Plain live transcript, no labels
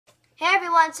Hey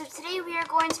everyone, so today we are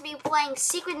going to be playing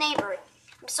Secret Neighbor.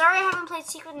 I'm sorry I haven't played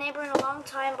Secret Neighbor in a long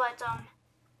time, but I'm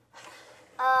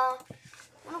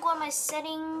gonna go on my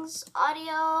settings,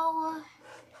 audio,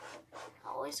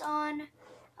 always on,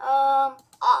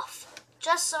 off,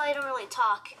 just so I don't really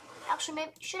talk. Actually,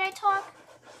 maybe, should I talk?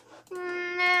 No,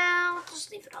 I'll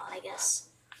just leave it on, I guess.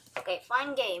 Okay,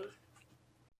 find game.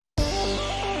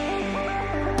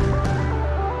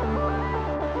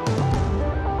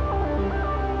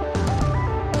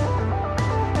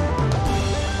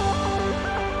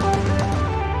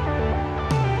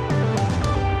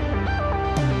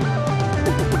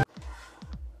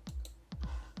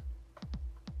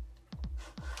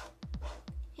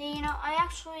 Hey, you know, I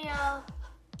actually, I'm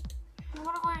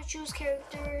gonna go to choose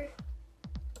character.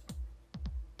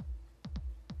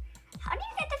 How do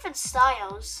you get different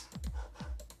styles?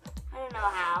 I don't know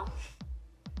how.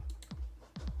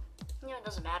 You know, it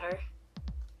doesn't matter.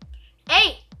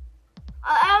 Hey!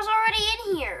 I was already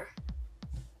in here.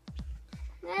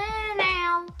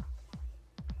 Now.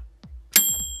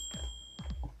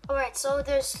 Alright, so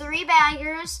there's 3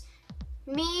 baggers.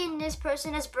 Me and this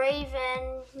person is brave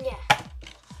and yeah.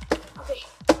 Okay,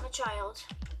 I'm a child.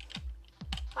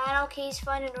 Find out keys,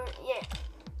 find out who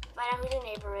the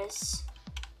neighbor is.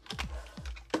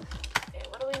 Okay,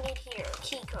 what do we need here?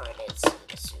 Key card, it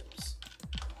assumes.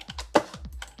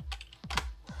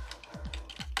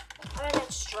 Why did I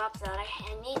just drop that?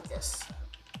 I need this.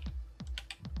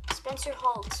 Spencer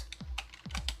Holt.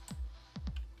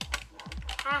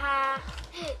 Haha.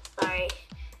 Sorry.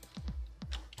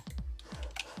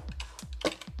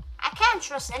 I can't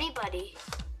trust anybody.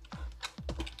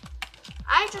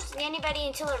 I don't trust anybody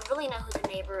until I really know who the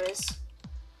neighbor is.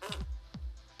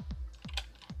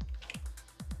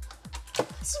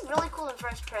 This is really cool in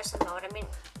first person mode. I mean,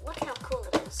 look how cool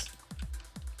it is.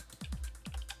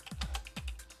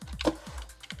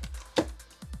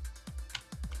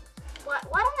 Why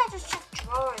don't I just check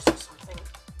drawers or something?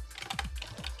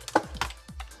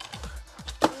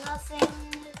 Nothing.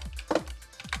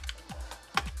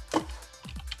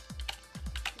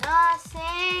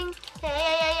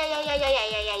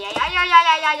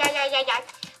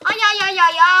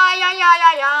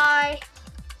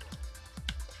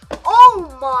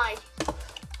 Oh my!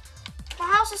 The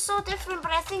house is so different,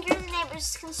 but I think you're the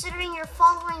neighbors. Considering you're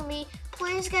following me,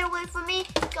 please get away from me.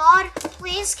 God,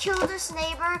 please kill this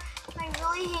neighbor. I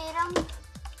really hate him.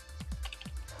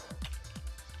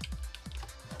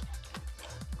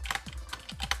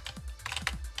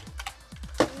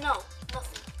 No,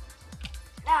 nothing.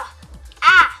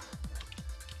 Ah!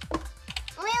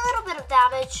 Only a little bit of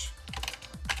damage.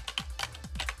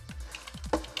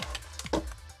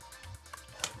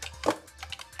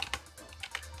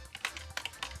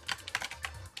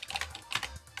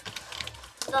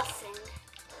 Nothing.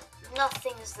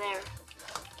 Nothing's there.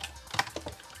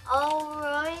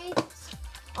 Alright.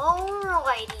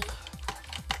 Alrighty.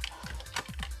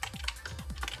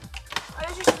 What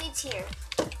are your sweets here?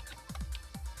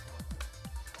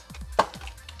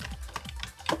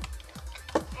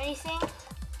 Anything?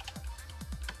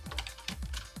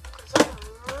 Because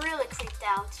I'm really creeped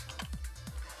out.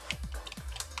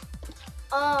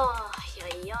 Oh,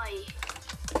 yay, yay.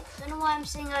 Don't know why I'm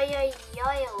saying yay,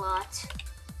 yay a lot.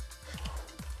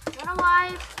 Don't know why,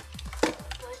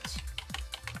 but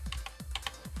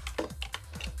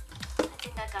I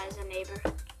think that guy's a neighbor.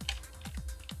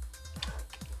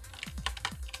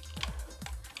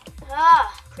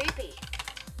 Ah, creepy.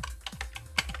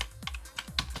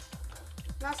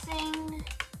 Nothing.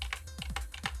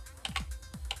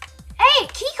 Hey,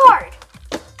 key card!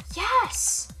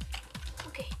 Yes!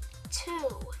 Okay, two.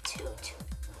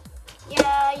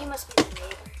 Yeah, you must be the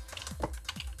neighbor.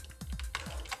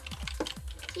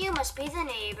 You must be the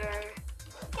neighbor.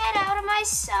 Get out of my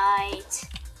sight.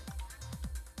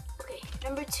 Okay,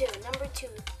 number two. Number 2.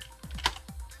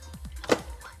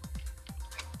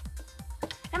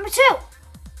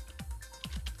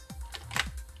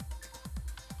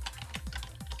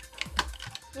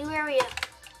 New area.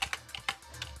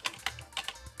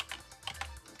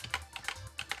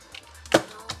 No.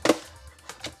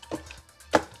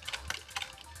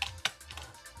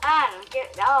 I don't get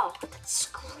it. Oh, that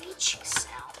screeching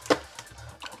sound.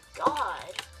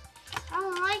 God. I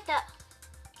don't like that.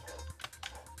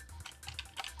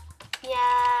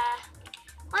 Yeah.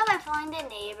 Why am I following the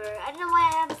neighbor? I don't know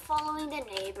why I'm following the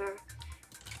neighbor.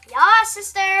 Yas,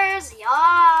 sisters.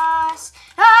 Yas.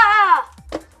 Ah!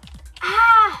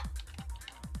 Ah!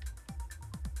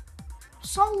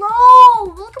 So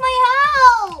low! Look at my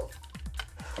health!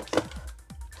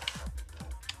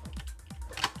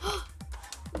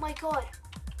 Oh my god.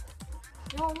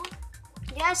 No.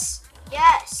 Yes.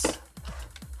 Yes.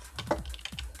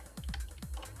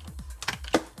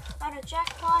 a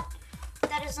jackpot.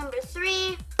 That is number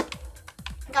 3.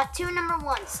 Got 2 number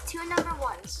 1s. 2 number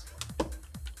 1s.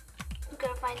 I'm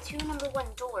gonna find 2 number 1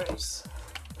 doors.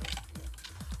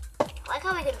 I like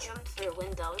how we can jump through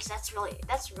windows. That's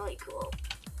really cool.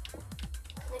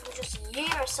 Like we just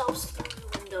yeet ourselves through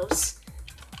the windows.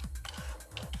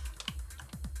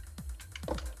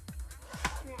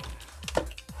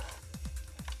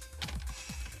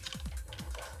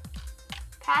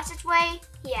 Passageway?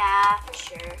 Yeah, for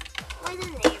sure. Only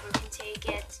the neighbor can take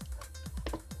it.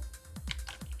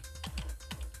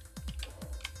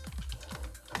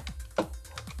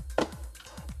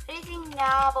 Anything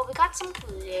now, but we got some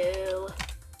glue.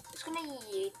 Just gonna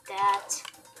yeet that.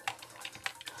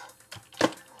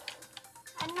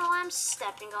 I know I'm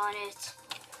stepping on it.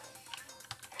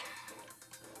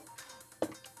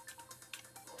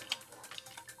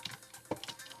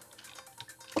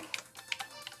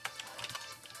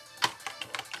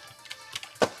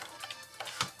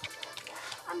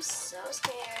 I'm so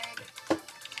scared.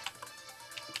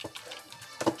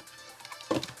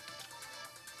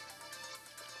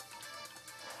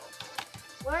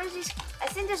 Where is these? I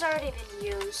think there's already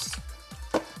been used.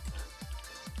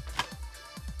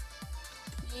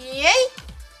 Yay!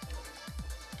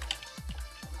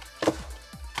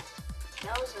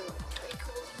 That was a pretty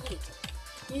cool yeet.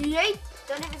 Yay!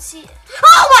 Don't even see it.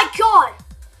 Oh my god!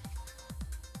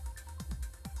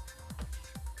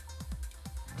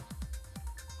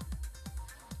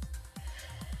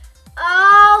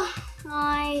 Oh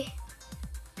my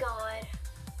god.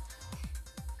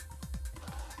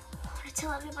 I'm gonna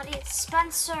tell everybody it's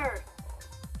Spencer.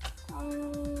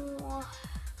 Oh.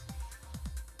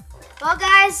 Well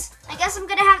guys, I guess I'm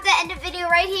gonna have to end the video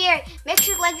right here. Make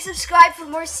sure to like and subscribe for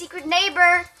more Secret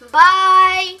Neighbor.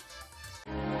 Bye!